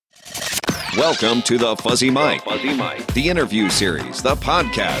Welcome to the Fuzzy Mike, the interview series, the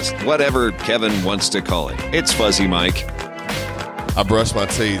podcast, whatever Kevin wants to call it. It's Fuzzy Mike. I brushed my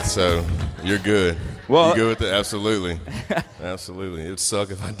teeth, so you're good. Well, you good with it? Absolutely. Absolutely. It would suck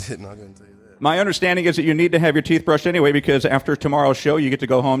if I didn't. I'm going to tell you that. My understanding is that you need to have your teeth brushed anyway because after tomorrow's show, you get to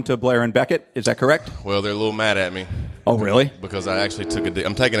go home to Blair and Beckett. Is that correct? Well, they're a little mad at me. Oh, really? Because I actually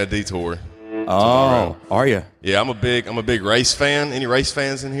I'm taking a detour. Oh, are you? Yeah, I'm a big race fan. Any race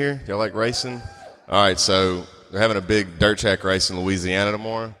fans in here? Y'all like racing? All right, so they're having a big dirt track race in Louisiana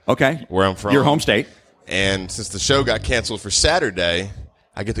tomorrow. Okay. Where I'm from. Your home state. And since the show got canceled for Saturday,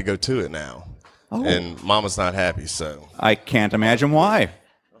 I get to go to it now. Oh. And Mama's not happy, so. I can't imagine why.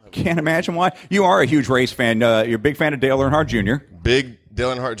 Can't imagine why. You are a huge race fan. You're a big fan of Dale Earnhardt Jr. Big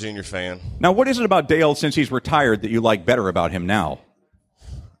Dale Earnhardt Jr. fan. Now, what is it about Dale since he's retired that you like better about him now?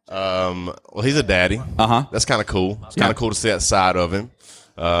 Well, he's a daddy. Uh-huh. That's kind of cool. It's kind of cool to see that side of him.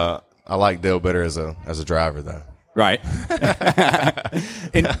 I like Dale better as a driver, though. Right.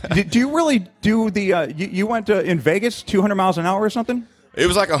 And do you really do the you went in Vegas 200 miles an hour or something? It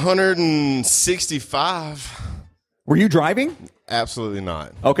was like 165. Were you driving? Absolutely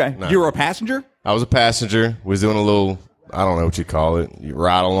not. Okay. No. You were a passenger? I was a passenger. Was doing a little, I don't know what you call it. You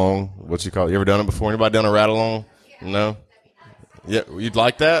ride along. What you call it? You ever done it before? Anybody done a ride along? No? Yeah, you'd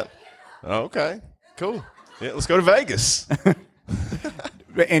like that? Oh, okay. Cool. Yeah, let's go to Vegas.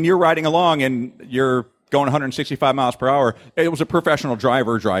 And you're riding along and you're going 165 miles per hour. It was a professional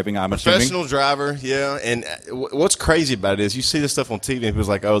driver driving, I'm assuming. Professional driver, yeah. And what's crazy about it is you see this stuff on TV and people's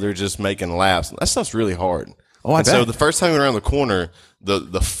like, oh, they're just making laps. That stuff's really hard. Oh, I bet. So the first time we went around the corner,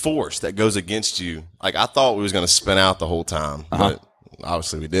 the force that goes against you, like I thought we was going to spin out the whole time, but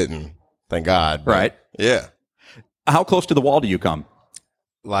obviously we didn't. Thank God. But, right. Yeah. How close to the wall do you come?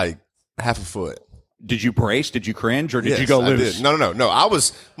 Like half a foot. Did you brace? Did you cringe? Or did you Yes, go I loose? did. No.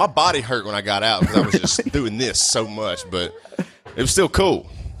 My body hurt when I got out because I was just doing this so much, but it was still cool.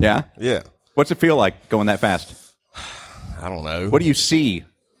 Yeah? Yeah. What's it feel like going that fast? I don't know. What do you see?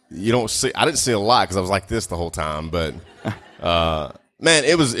 You don't see. I didn't see a lot because I was like this the whole time. But man,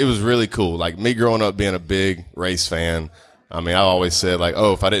 it was really cool. Like me growing up being a big race fan. I mean, I always said like,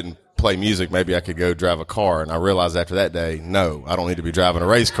 oh, if I didn't play music, maybe I could go drive a car. And I realized after that day, no, I don't need to be driving a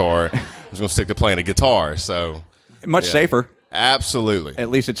race car. I'm just going to stick to playing a guitar. So Much safer. Absolutely. At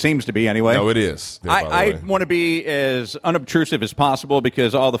least it seems to be anyway. No, it is. I want to be as unobtrusive as possible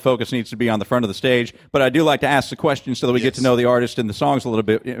because all the focus needs to be on the front of the stage. But I do like to ask the questions so that we get to know the artist and the songs a little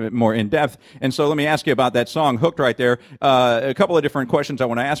bit more in depth. And so let me ask you about that song, Hooked, right there. A couple of different questions I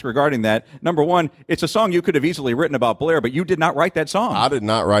want to ask regarding that. Number one, it's a song you could have easily written about Blair, but you did not write that song. I did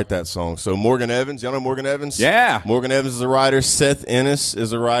not write that song. So Morgan Evans, y'all know Morgan Evans? Yeah. Morgan Evans is a writer. Seth Ennis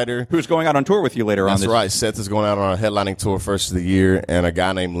is a writer. Who's going out on tour with you later on this? That's right. Seth is going out on a headlining tour first of the year. And a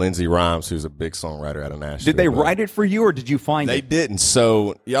guy named Lindsey Rhymes, who's a big songwriter out of Nashville. Did they write it for you, or did you find it? They didn't.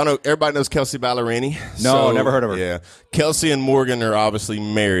 So, y'all know, everybody knows Kelsey Ballerini? No, never heard of her. Yeah. Kelsey and Morgan are obviously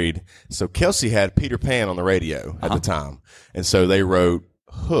married. So, Kelsey had Peter Pan on the radio at the time. And so, they wrote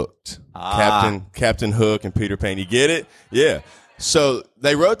Hooked. Captain Hook and Peter Pan. You get it? Yeah. So,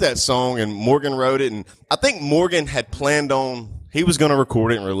 they wrote that song, and Morgan wrote it. And I think Morgan had planned on, he was going to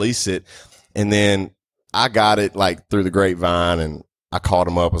record it and release it. And then I got it like through the grapevine, and I called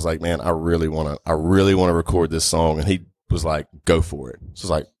him up. I was like, man, I really want to record this song. And he was like, go for it. So I was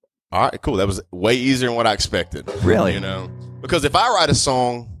like, all right, cool. That was way easier than what I expected. Really? You know, because if I write a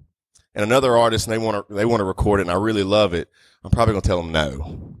song and another artist and they want to record it and I really love it, I'm probably going to tell them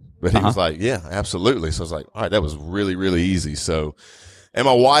no. But he was like, yeah, absolutely. So I was like, all right, that was really, really easy. So, and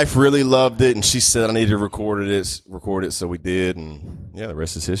my wife really loved it, and she said I needed to record it, so we did, and yeah, the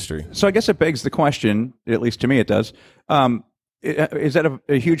rest is history. So I guess it begs the question, at least to me it does, is that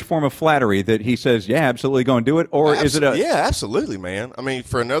a huge form of flattery that he says, yeah, absolutely go and do it, or is it a... Yeah, absolutely, man. I mean,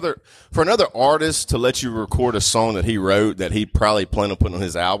 for another artist to let you record a song that he wrote that he probably planned on putting on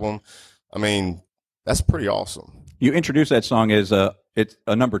his album, I mean, that's pretty awesome. You introduced that song as it's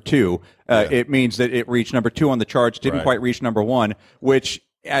a number 2. It means that it reached number 2 on the charts, didn't quite reach number 1, which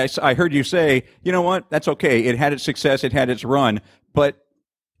I heard you say, you know what, that's okay. It had its success, it had its run, but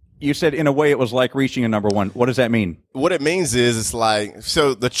you said in a way it was like reaching a number 1. What does that mean? What it means is it's like,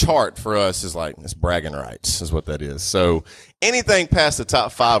 so the chart for us is like, it's bragging rights is what that is. So anything past the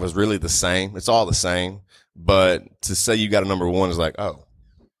top 5 is really the same. It's all the same. But to say you got a number 1 is like, oh,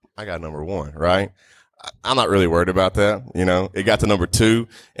 I got number 1, right? I'm not really worried about that. You know, it got to number 2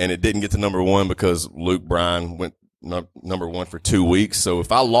 and it didn't get to number 1 because Luke Bryan went number 1 for 2 weeks. So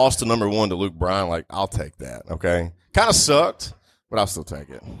if I lost to number 1 to Luke Bryan, like, I'll take that. Okay. Kind of sucked, but I'll still take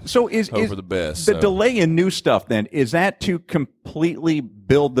it. So Hope for the best. The delay in new stuff, then, is that to completely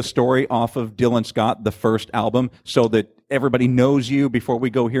build the story off of Dylan Scott, the first album, so that everybody knows you before we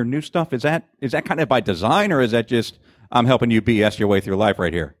go hear new stuff? Is that kind of by design, or is that just I'm helping you BS your way through life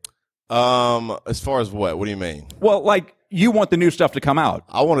right here? As far as what? What do you mean? Well, like, you want the new stuff to come out.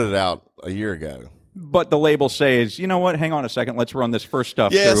 I wanted it out a year ago. But the label says, you know what, hang on a second, let's run this first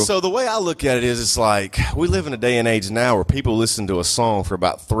stuff Yeah, through. so the way I look at it is it's like we live in a day and age now where people listen to a song for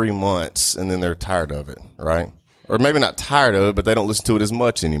about 3 months and then they're tired of it, right? Or maybe not tired of it, but they don't listen to it as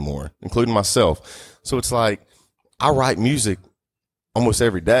much anymore, including myself. So it's like I write music almost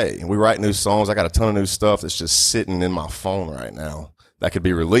every day. We write new songs. I got a ton of new stuff that's just sitting in my phone right now that could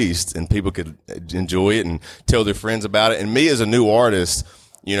be released and people could enjoy it and tell their friends about it. And me as a new artist,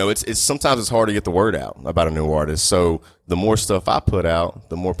 you know, it's sometimes it's hard to get the word out about a new artist. So the more stuff I put out,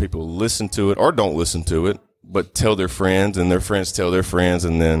 the more people listen to it or don't listen to it, but tell their friends and their friends tell their friends.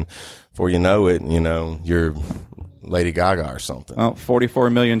 And then before you know it, you know, you're Lady Gaga or something. Well, 44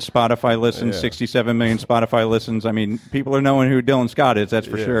 million Spotify listens, 67 million Spotify listens. I mean, people are knowing who Dylan Scott is, that's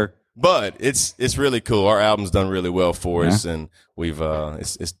for sure. But it's really cool. Our album's done really well for us, and we've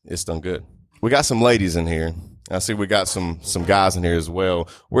it's done good. We got some ladies in here. I see we got some guys in here as well.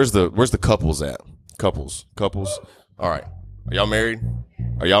 Where's the couples at? Couples. All right. Are y'all married?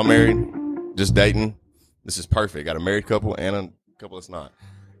 Just dating? This is perfect. Got a married couple and a couple that's not.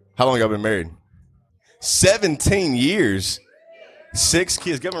 How long y'all been married? 17 years. 6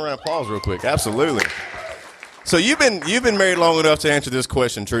 kids. Give them a round of applause real quick. Absolutely. So you've been married long enough to answer this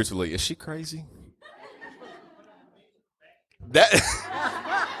question truthfully. Is she crazy? That's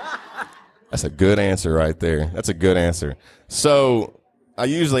a good answer right there. That's a good answer. So I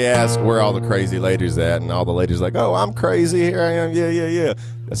usually ask where all the crazy ladies at, and all the ladies are like, oh, I'm crazy. Here I am. Yeah.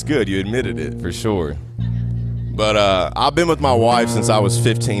 That's good. You admitted it for sure. But I've been with my wife since I was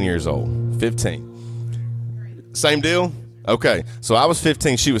 15 years old. 15. Same deal? Okay. So I was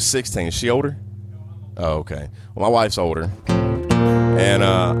 15. She was 16. Is she older? Oh, okay. Well, my wife's older. And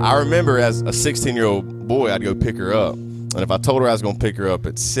I remember as a 16-year-old boy, I'd go pick her up. And if I told her I was going to pick her up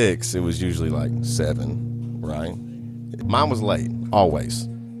at 6, it was usually like 7, right? Mine was late, always.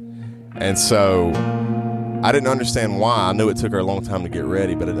 And so I didn't understand why. I knew it took her a long time to get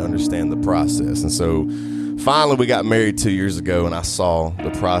ready, but I didn't understand the process. And so finally we got married 2 years ago, and I saw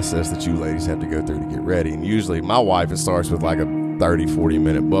the process that you ladies have to go through to get ready. And usually my wife, it starts with like a 30,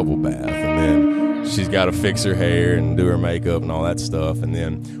 40-minute bubble bath. And then she's got to fix her hair and do her makeup and all that stuff. And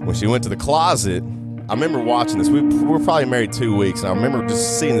then when she went to the closet, I remember watching this. We were probably married 2 weeks, and I remember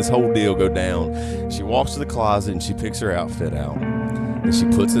just seeing this whole deal go down. She walks to the closet, and she picks her outfit out. And she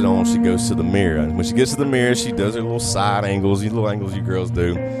puts it on. She goes to the mirror. And when she gets to the mirror, she does her little side angles, these little angles you girls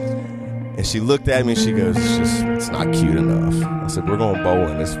do. And she looked at me, and she goes, it's not cute enough. I said, we're going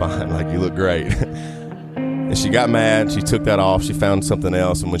bowling. It's fine. Like, you look great. And she got mad. She took that off. She found something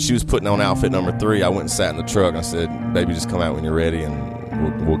else. And when she was putting on outfit number 3, I went and sat in the truck. I said, baby, just come out when you're ready,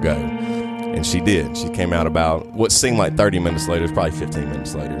 and we'll go. And she did. She came out about what seemed like 30 minutes later. It was probably 15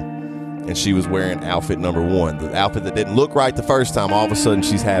 minutes later. And she was wearing outfit number 1. The outfit that didn't look right the first time, all of a sudden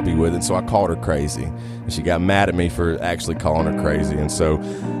she's happy with it. So I called her crazy. And she got mad at me for actually calling her crazy. And so,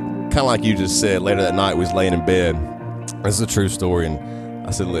 kind of like you just said, later that night we was laying in bed. This is a true story. And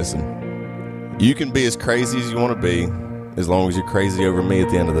I said, listen, you can be as crazy as you want to be as long as you're crazy over me at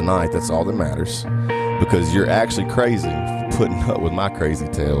the end of the night. That's all that matters. Because you're actually crazy for putting up with my crazy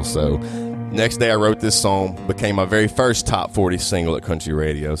tale. So next day I wrote this song, became my very first top 40 single at country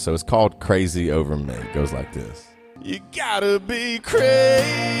radio. So it's called Crazy Over Me. It goes like this. You gotta be crazy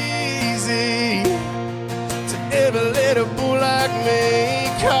to ever let a bull like me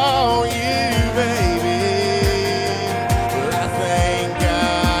call you baby. But I thank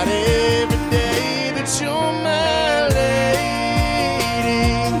God every day that you're my lady.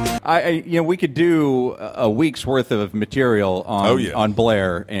 We could do a week's worth of material on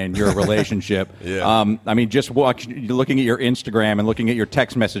Blair and your relationship. Just looking at your Instagram and looking at your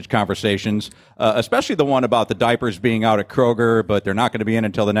text message conversations, especially the one about the diapers being out at Kroger, but they're not going to be in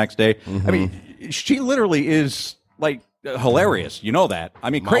until the next day. Mm-hmm. I mean, she literally is like hilarious. You know that. I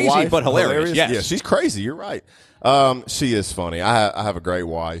mean, crazy, wife, but hilarious. Yes. Yeah, she's crazy. You're right. She is funny. I have a great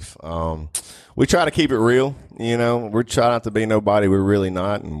wife. We try to keep it real, you know. We're trying not to be nobody we're really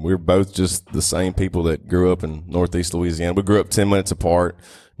not, and we're both just the same people that grew up in Northeast Louisiana. We grew up 10 minutes apart,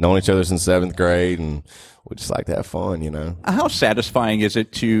 known each other since 7th grade, and we just like to have fun, you know. How satisfying is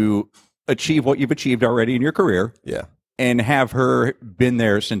it to achieve what you've achieved already in your career? Yeah. And have her been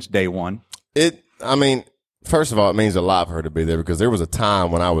there since day one? I mean, First of all, it means a lot for her to be there because there was a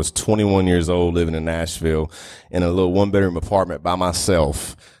time when I was 21 years old living in Nashville in a little one-bedroom apartment by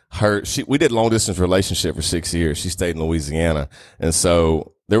myself. We did long distance relationship for 6 years. She stayed in Louisiana. And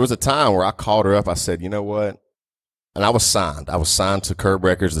so there was a time where I called her up. I said, you know what? And I was signed. I was signed to Curb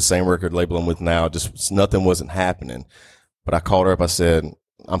Records, the same record label I'm with now. Just nothing wasn't happening. But I called her up. I said,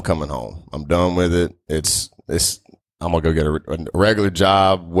 I'm coming home. I'm done with it. I'm going to go get a regular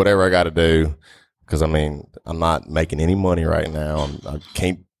job, whatever I got to do. Because, I mean, I'm not making any money right now. I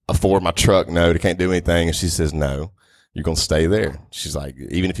can't afford my truck. No, I can't do anything. And she says, no, you're going to stay there. She's like,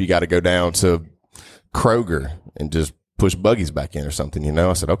 even if you got to go down to Kroger and just push buggies back in or something, you know?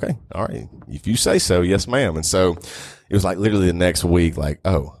 I said, okay, all right. If you say so, yes, ma'am. And so it was like literally the next week, like,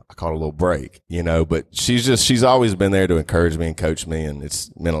 oh, I caught a little break, you know? But she's always been there to encourage me and coach me, and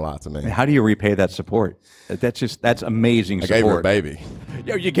it's meant a lot to me. How do you repay that support? That's amazing support. I gave her a baby.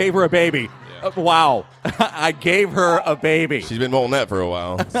 You gave her a baby. Wow. I gave her a baby. She's been wanting that for a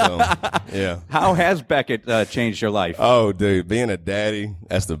while. So, yeah. How has Beckett changed your life? Oh, dude, being a daddy,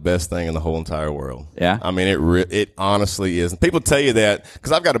 that's the best thing in the whole entire world. Yeah? I mean, it honestly is. And people tell you that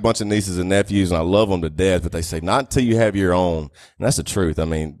because I've got a bunch of nieces and nephews, and I love them to death, but they say, not until you have your own. And that's the truth. I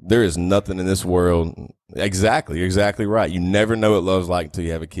mean, there is nothing in this world. Exactly. You're exactly right. You never know what love's like until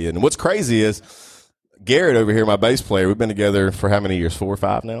you have a kid. And what's crazy is Garrett over here, my bass player, we've been together for how many years? 4 or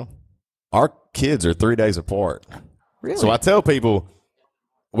 5 now? Our kids are 3 days apart. Really? So I tell people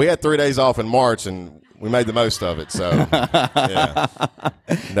we had 3 days off in March, and we made the most of it. So, yeah,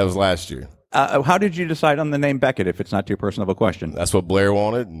 that was last year. How did you decide on the name Beckett, if it's not too personal of a question? That's what Blair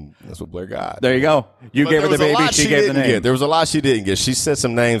wanted, and that's what Blair got. There you go. You gave her the baby, she gave the name. There was a lot she didn't get. She said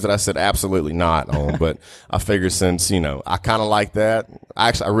some names that I said absolutely not on, but I figured since, you know, I kind of like that.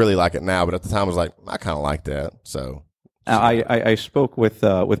 Actually, I really like it now, but at the time I was like, I kind of like that, so... I spoke with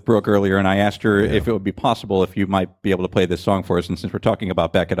Brooke earlier, and I asked her if it would be possible if you might be able to play this song for us. And since we're talking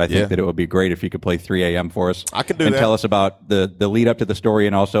about Beckett, I think that it would be great if you could play 3 a.m. for us. I can do and that. Tell us about the lead up to the story,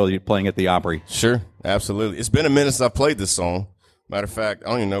 and also you playing at the Opry. Sure, absolutely. It's been a minute since I played this song. Matter of fact, I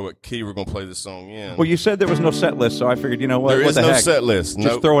don't even know what key we're going to play this song in. Well, you said there was no set list, so I figured, you know what? There is the no heck? set list.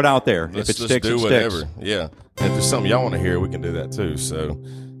 Just throw it out there. Let's if it sticks, do it whatever. sticks. Yeah. And if there's something y'all want to hear, we can do that too. So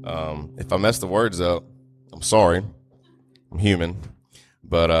if I mess the words up, I'm sorry. I'm human.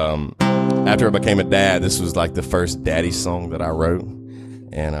 But after I became a dad, this was like the first daddy song that I wrote.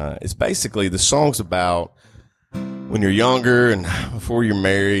 And it's basically, the song's about when you're younger and before you're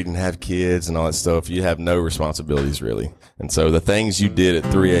married and have kids and all that stuff, you have no responsibilities really. And so the things you did at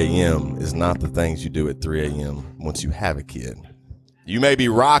 3 a.m. is not the things you do at 3 a.m. once you have a kid. You may be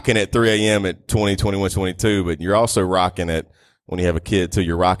rocking at 3 a.m. at 20, 21, 22, but you're also rocking at when you have a kid too,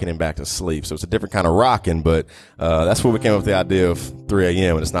 you're rocking him back to sleep. So it's a different kind of rocking, but that's where we came up with the idea of 3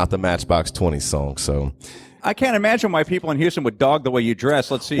 a.m. and it's not the Matchbox 20 song. So I can't imagine why people in Houston would dog the way you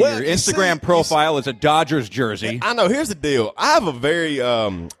dress. Let's see, your Instagram profile is a Dodgers jersey. I know. Here's the deal. I have a very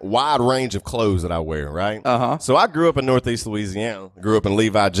wide range of clothes that I wear, right? Uh-huh. So I grew up in Northeast Louisiana. I grew up in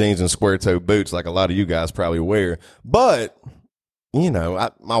Levi jeans and square-toe boots like a lot of you guys probably wear. But, you know,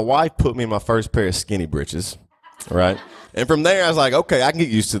 my wife put me in my first pair of skinny britches, right? And from there, I was like, okay, I can get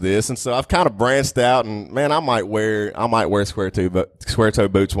used to this. And so I've kind of branched out, and man, I might wear square-toe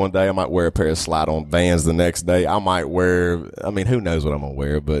boots one day. I might wear a pair of slide-on Vans the next day. I might wear, I mean, who knows what I'm going to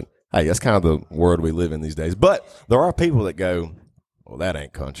wear, but hey, that's kind of the world we live in these days. But there are people that go, well, that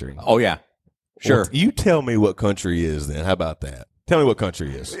ain't country. Oh, yeah. Sure. Well, you tell me what country is then. How about that? Tell me what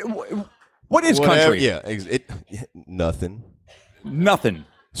country is. What is Whatever, country? Yeah, nothing. Nothing.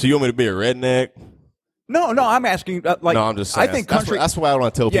 So you want me to be a redneck? No, I'm asking. No, I'm just saying. I think country. That's why I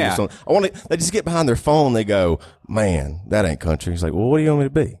want to tell people Yeah. something. They just get behind their phone. They go, man, that ain't country. He's like, well, what do you want me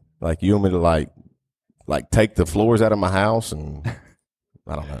to be? Like, you want me to like take the floors out of my house? And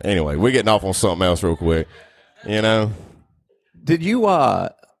I don't know. Anyway, we're getting off on something else real quick. You know? Did you,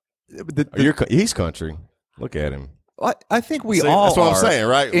 he's country. Look at him. I think we See, all that's what are. I'm saying,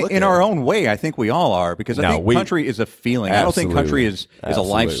 right? In our own way, I think we all are, because I think country is a feeling. I don't think country is a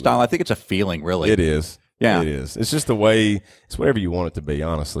lifestyle. I think it's a feeling, really. It is. Yeah. It is. It's just the way, it's whatever you want it to be,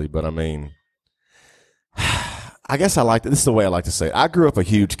 honestly. But I mean, I guess this is the way I like to say it. I grew up a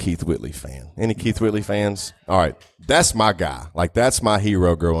huge Keith Whitley fan. Any Keith Whitley fans? All right. That's my guy. Like, that's my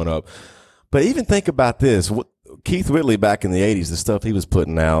hero growing up. But even think about this. Keith Whitley back in the 80s, the stuff he was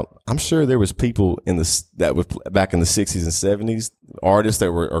putting out, I'm sure there was people that were back in the 60s and 70s, artists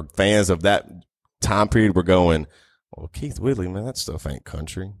that were or fans of that time period were going, well, Keith Whitley, man, that stuff ain't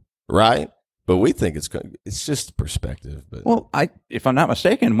country, right? But we think it's just perspective. But Well, if I'm not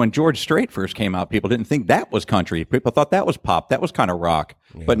mistaken, when George Strait first came out, people didn't think that was country. People thought that was pop. That was kind of rock.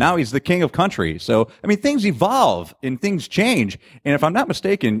 Yeah. But now he's the king of country. So, I mean, things evolve and things change. And if I'm not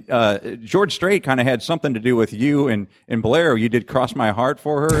mistaken, George Strait kind of had something to do with you and Blair. You did Cross My Heart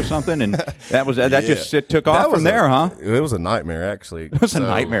for her or something. And that was that just took off from there, huh? It was a nightmare, actually. It was a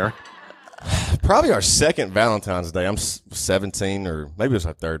nightmare. Probably our second Valentine's Day. I'm 17, or maybe it was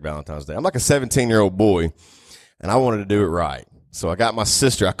our third Valentine's Day. I'm like a 17-year-old boy, and I wanted to do it right. So I got my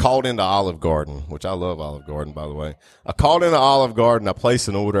sister. I called into Olive Garden, which I love Olive Garden, by the way. I called into Olive Garden. I placed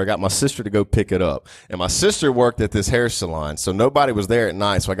an order. I got my sister to go pick it up. And my sister worked at this hair salon, so nobody was there at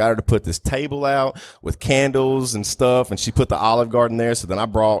night. So I got her to put this table out with candles and stuff, and she put the Olive Garden there. So then I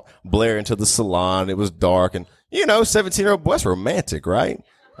brought Blair into the salon. It was dark, and, 17-year-old boy, that's romantic, right?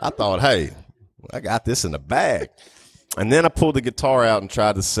 I thought, hey, I got this in the bag. And then I pulled the guitar out and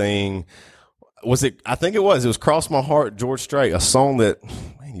tried to sing. I think it was Cross My Heart, George Strait, a song that,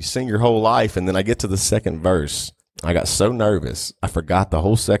 man, you sing your whole life. And then I get to the second verse. I got so nervous. I forgot the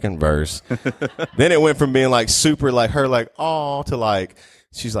whole second verse. Then it went from being like super like her, like, oh, to like,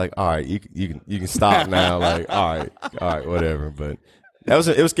 she's like, all right, you can stop now. Like, all right, whatever. But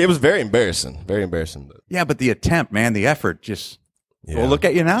it was very embarrassing. Very embarrassing. But. Yeah, but the attempt, man, the effort just. Yeah. Well, look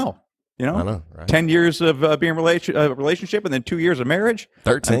at you now. I know, right? 10 years of being relationship and then 2 years of marriage.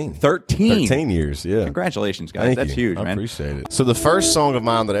 13. 13 years, yeah. Congratulations, guys. That's huge, man. I appreciate it. So the first song of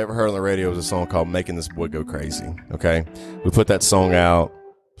mine that I ever heard on the radio was a song called Making This Boy Go Crazy, okay? We put that song out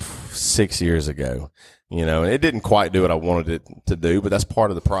 6 years ago, and it didn't quite do what I wanted it to do, but that's part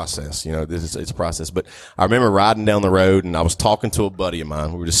of the process. It's a process. But I remember riding down the road, and I was talking to a buddy of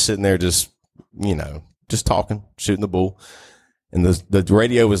mine. We were just sitting there just talking, shooting the bull. And the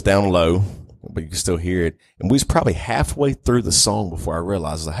radio was down low, but you could still hear it. And we was probably halfway through the song before I realized,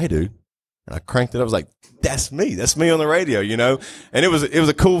 I was like, hey, dude. And I cranked it up. I was like, that's me. That's me on the radio, And it was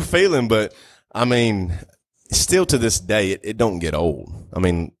a cool feeling, but, I mean, still to this day, it don't get old. I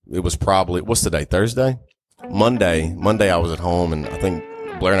mean, it was probably, what's the day, Thursday? Monday I was at home, and I think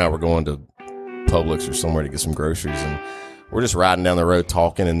Blair and I were going to Publix or somewhere to get some groceries, and we're just riding down the road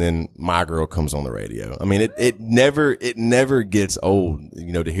talking, and then My Girl comes on the radio. I mean, it never gets old,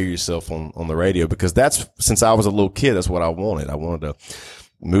 to hear yourself on the radio, because since I was a little kid, that's what I wanted. I wanted to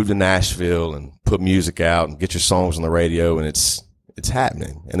move to Nashville and put music out and get your songs on the radio, and it's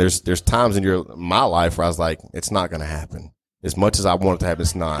happening. And there's times in my life where I was like, it's not going to happen. As much as I want it to happen,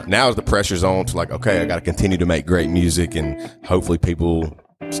 it's not. Now the pressure's on to like, okay, I got to continue to make great music, and hopefully people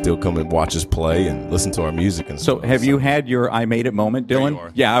still come and watch us play and listen to our music. And so have you had your I made it moment,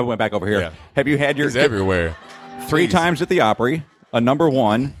 Dylan? Yeah, I went back over here. Yeah. Have you had your... He's everywhere. 3 times at the Opry, a number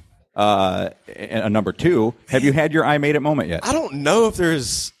 1, and a number 2. Have you had your I made it moment yet? I don't know if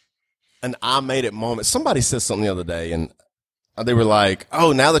there's an I made it moment. Somebody said something the other day, and they were like,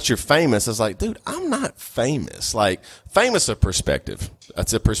 oh, now that you're famous. I was like, dude, I'm not famous. Like, famous is a perspective.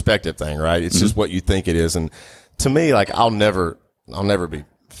 That's a perspective thing, right? It's just what you think it is. And to me, like, I'll never be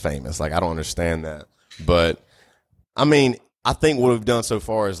famous. Like, I don't understand that. But, I mean, I think what we've done so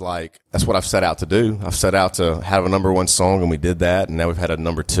far is, like, that's what I've set out to do. I've set out to have a number 1 song, and we did that. And now we've had a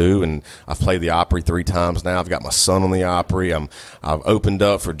number 2, and I've played the Opry 3 times now. I've got my son on the Opry. I've opened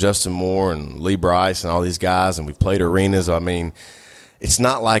up for Justin Moore and Lee Brice and all these guys, and we've played arenas. I mean, it's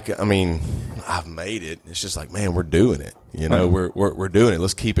not like, I've made it. It's just like, man, we're doing it. We're doing it.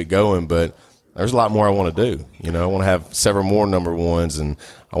 Let's keep it going. But there's a lot more I want to do. I want to have several more number 1s, and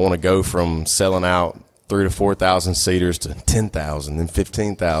I want to go from selling out 3,000 to 4,000 seaters to 10,000 and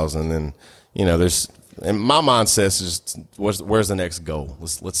 15,000. And, and my mindset is, where's the next goal?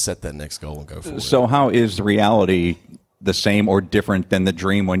 Let's set that next goal and go for it. So how is reality the same or different than the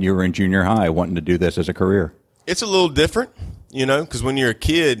dream when you were in junior high wanting to do this as a career? It's a little different, because when you're a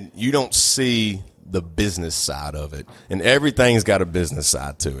kid, you don't see the business side of it, and everything's got a business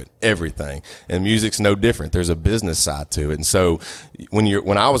side to it. Everything, and music's no different. There's a business side to it, and so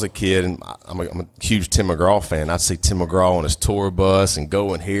when I was a kid, and I'm a huge Tim McGraw fan, I'd see Tim McGraw on his tour bus and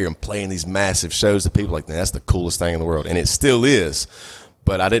going here and playing these massive shows to people like that. That's the coolest thing in the world, and it still is.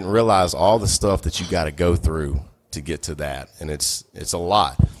 But I didn't realize all the stuff that you got to go through to get to that, and it's a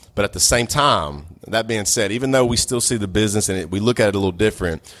lot. But at the same time, that being said, even though we still see the business and we look at it a little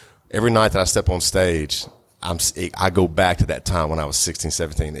different. Every night that I step on stage, I go back to that time when I was 16,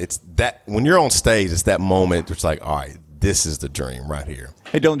 17. It's that when you're on stage, it's that moment. It's like, all right, this is the dream right here.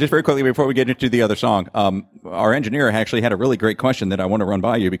 Hey, Dylan, just very quickly before we get into the other song, our engineer actually had a really great question that I want to run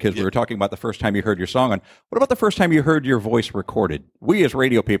by you because we were talking about the first time you heard your song. And what about the first time you heard your voice recorded? We as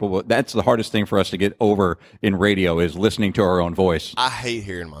radio people, that's the hardest thing for us to get over in radio is listening to our own voice. I hate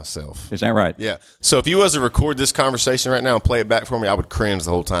hearing myself. Is that right? Yeah. So if you was to record this conversation right now and play it back for me, I would cringe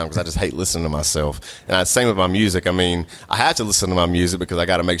the whole time because I just hate listening to myself. And same with my music. I mean, I have to listen to my music because I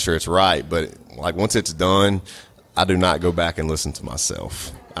got to make sure it's right. But like once it's done, I do not go back and listen to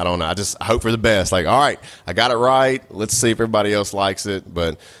myself. I don't know. I hope for the best. Like, all right, I got it right. Let's see if everybody else likes it.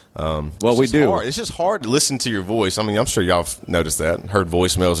 But well, we do. Hard. It's just hard to listen to your voice. I mean, I'm sure y'all have noticed that, heard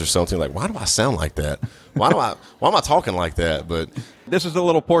voicemails or something. Like, why do I sound like that? Why am I talking like that? But this is a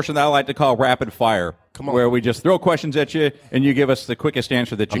little portion that I like to call rapid fire. Come on. Where we just throw questions at you and you give us the quickest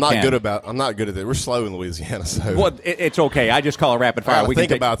answer that you can. I'm not good at it. We're slow in Louisiana, so. Well, it's okay. I just call it rapid fire. We can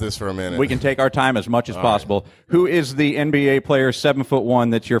think about this for a minute. We can take our time as much as possible. Right. Who is the NBA player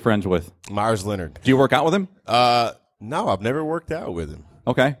 7'1" that you're friends with? Myers Leonard. Do you work out with him? No, I've never worked out with him.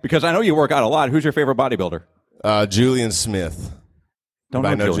 Okay, because I know you work out a lot. Who's your favorite bodybuilder? Julian Smith. Don't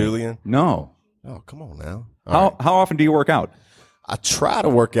know Julian? No. Oh, come on now. How often do you work out? I try to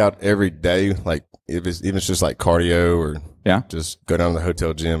work out every day, like if it's just like cardio or just go down to the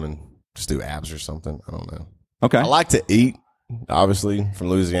hotel gym and just do abs or something. I don't know. Okay. I like to eat, obviously, from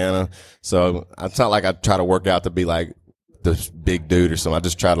Louisiana. So it's not like I try to work out to be like this big dude or something. I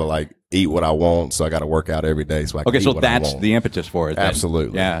just try to like eat what I want, so I got to work out every day so I can eat what that's I want. The impetus for it. Then.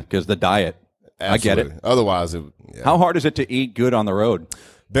 Absolutely. Yeah, because the diet. Absolutely. I get it. Otherwise, How hard is it to eat good on the road?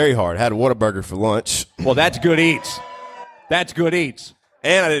 Very hard. I had a Whataburger for lunch. Well, that's good eats. That's good eats.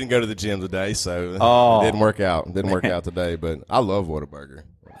 And I didn't go to the gym today, so it didn't work out. Didn't work out today, but I love Whataburger.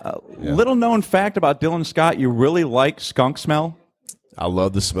 Little known fact about Dylan Scott, you really like skunk smell? I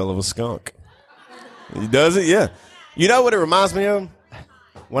love the smell of a skunk. He does it? Yeah. You know what it reminds me of?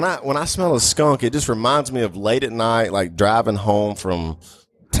 When I smell a skunk, it just reminds me of late at night, like driving home from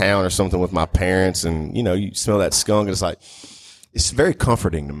town or something with my parents, and you smell that skunk, and it's very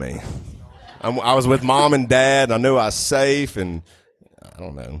comforting to me. I was with mom and dad, and I knew I was safe, and I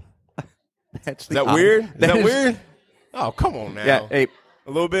don't know. Is that weird? Is that weird? Oh, come on now. Yeah, hey,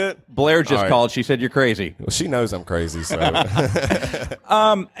 a little bit. Blair just called. She said you're crazy. Well, she knows I'm crazy. So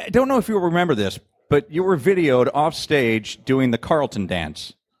I don't know if you remember this, but you were videoed off stage doing the Carlton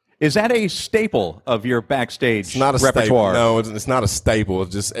dance. Is that a staple of your backstage it's not a repertoire? Staple. No, it's not a staple.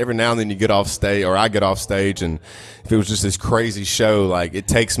 It's just every now and then you get off stage, or I get off stage, and if it was just this crazy show, like it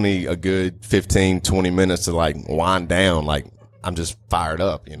takes me a good 15, 20 minutes to like wind down. Like I'm just fired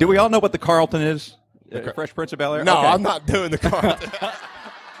up. Do we all know what the Carlton is? Fresh Prince of Bel-Air? No, okay. I'm not doing the Carlton.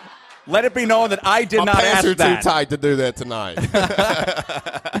 Let it be known that I did not ask that. My pants are too tight to do that tonight.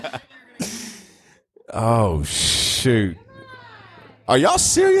 Oh, shoot. Are y'all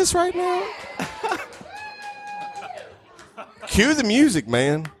serious right now? Cue the music,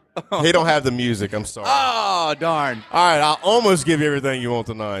 man. He don't have the music. I'm sorry. Oh, darn. All right, I'll almost give you everything you want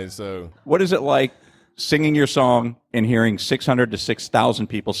tonight. So, what is it like singing your song and hearing 600 to 6,000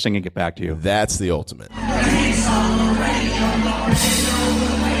 people singing it back to you? That's the ultimate.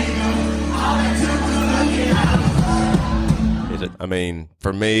 Is it? I mean,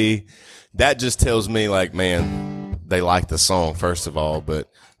 for me, that just tells me, like, man, they like the song, first of all. But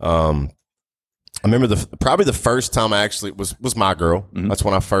I remember probably the first time I actually was My Girl. Mm-hmm. That's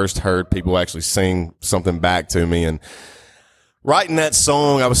when I first heard people actually sing something back to me. And writing that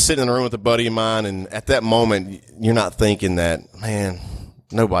song, I was sitting in a room with a buddy of mine, and at that moment, you're not thinking that, man,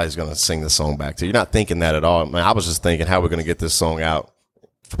 nobody's going to sing the song back to you. You're not thinking that at all. Man, I was just thinking, how are we going to get this song out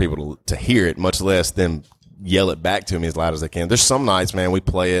for people to hear it, much less them yell it back to me as loud as they can. There's some nights, man, we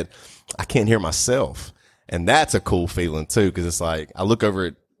play it, I can't hear myself. And that's a cool feeling, too, because it's like, I look over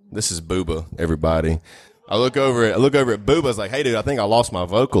at, this is Booba, everybody. I look over at Booba. It's like, hey, dude, I think I lost my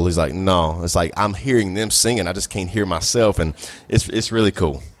vocal. He's like, no. It's like I'm hearing them singing. I just can't hear myself, and it's really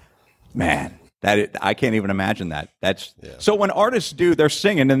cool. Man, I can't even imagine that. So when artists they're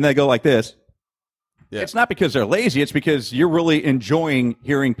singing and they go like this. Yeah. It's not because they're lazy. It's because you're really enjoying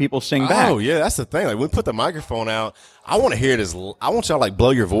hearing people sing back. Oh yeah, that's the thing. Like when we put the microphone out, I want to hear it I want y'all like blow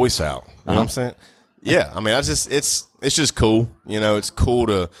your voice out. You know what I'm saying? Yeah. I mean, it's just cool. It's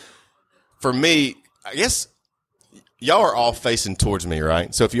cool for me. I guess y'all are all facing towards me,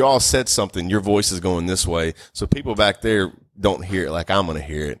 right? So if you all said something, your voice is going this way. So people back there don't hear it like I'm going to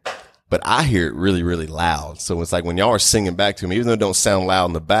hear it. But I hear it really, really loud. So it's like when y'all are singing back to me, even though it don't sound loud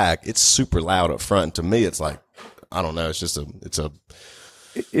in the back, it's super loud up front. And to me, it's like, I don't know. It's just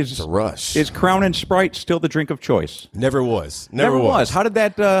It's a rush. Is Crown and Sprite still the drink of choice? Never was. How did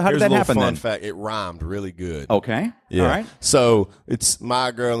that happen then? Fun fact, it rhymed really good. Okay. Yeah. All right. So it's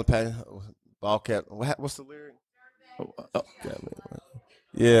my girl in the past. Ball cap. What's the lyric?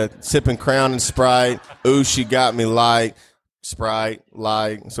 Yeah, sipping Crown and Sprite. Ooh, she got me like Sprite,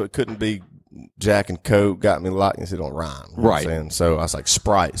 like. So it couldn't be Jack and Coke. Got me like. It don't rhyme. You know what I'm saying? So I was like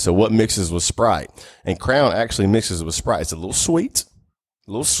Sprite. So what mixes with Sprite? And Crown actually mixes with Sprite. It's a little sweet.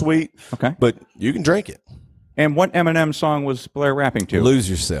 Okay. But you can drink it. And what Eminem song was Blair rapping to? Lose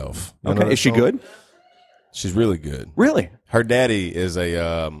Yourself. You okay. Is she good? She's really good. Really? Her daddy is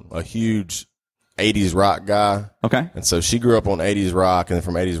a huge 80s rock guy. Okay. And so she grew up on 80s rock, and then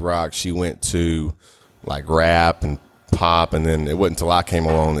from 80s rock she went to like rap and pop, and then it wasn't until I came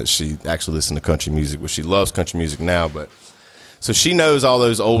along that she actually listened to country music, which she loves country music now. But so she knows all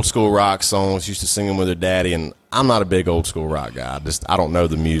those old school rock songs. She used to sing them with her daddy, and I'm not a big old school rock guy. I don't know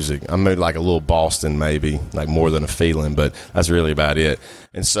the music. I'm maybe like a little Boston, maybe like More Than a Feeling, but that's really about it.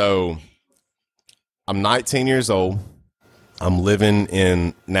 And so I'm 19 years old. I'm living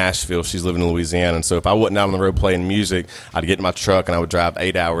in Nashville. She's living in Louisiana. And so if I wasn't out on the road playing music, I'd get in my truck and I would drive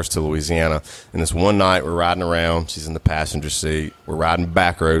 8 hours to Louisiana. And this one night we're riding around. She's in the passenger seat. We're riding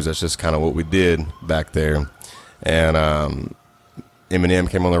back roads. That's just kind of what we did back there. And Eminem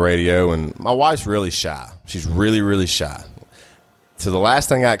came on the radio. And my wife's really shy. She's really, really shy. So the last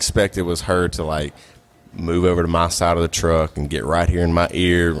thing I expected was her to like move over to my side of the truck and get right here in my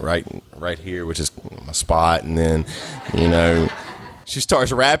ear, right here, which is my spot. And then, she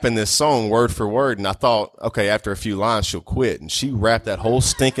starts rapping this song word for word. And I thought, okay, after a few lines, she'll quit. And she rapped that whole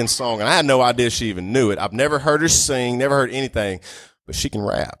stinking song. And I had no idea she even knew it. I've never heard her sing, never heard anything, but she can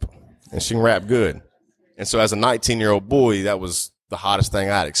rap, and she can rap good. And so as a 19-year-old boy, that was the hottest thing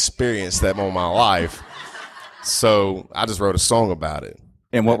I'd experienced that moment in my life. So I just wrote a song about it.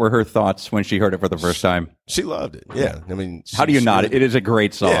 And what were her thoughts when she heard it for the first time? She loved it. Yeah. I mean, how do you not? It is a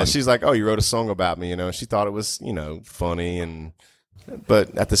great song. Yeah. She's like, oh, you wrote a song about me, She thought it was, funny,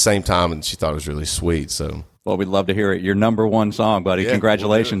 but at the same time, she thought it was really sweet. So, well, we'd love to hear it. Your number one song, buddy. Yeah,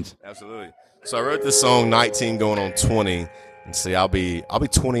 congratulations. We'll Absolutely. So I wrote this song 19 going on 20, and see, I'll be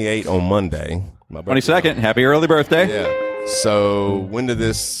 28 on Monday. 22nd. Happy early birthday. Yeah. So when did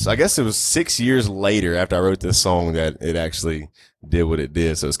this? I guess it was 6 years later after I wrote this song that it actually did what it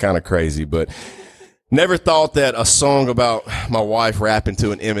did. So it's kind of crazy, but never thought that a song about my wife rapping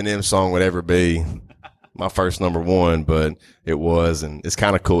to an Eminem song would ever be my first number one, but it was, and it's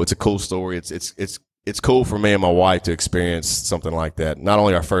kind of cool. It's a cool story. It's cool for me and my wife to experience something like that. Not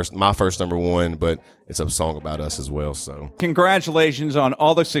only my first number one, but it's a song about us as well. So congratulations on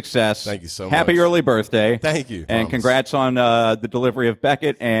all the success. Thank you so much. Happy early birthday. Thank you. And congrats on the delivery of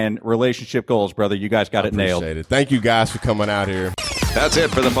Beckett and relationship goals, brother. You guys got it nailed. Appreciate it. Thank you guys for coming out here. That's it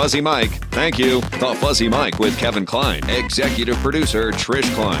for the Fuzzy Mike. Thank you. The Fuzzy Mike with Kevin Klein. Executive producer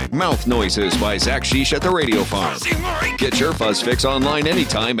Trish Klein. Mouth noises by Zach Sheesh at the Radio Farm. Get your fuzz fix online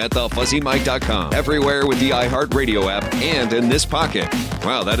anytime at thefuzzymike.com. Everywhere with the iHeartRadio app and in this pocket.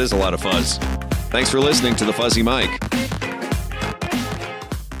 Wow, that is a lot of fuzz. Thanks for listening to the Fuzzy Mike.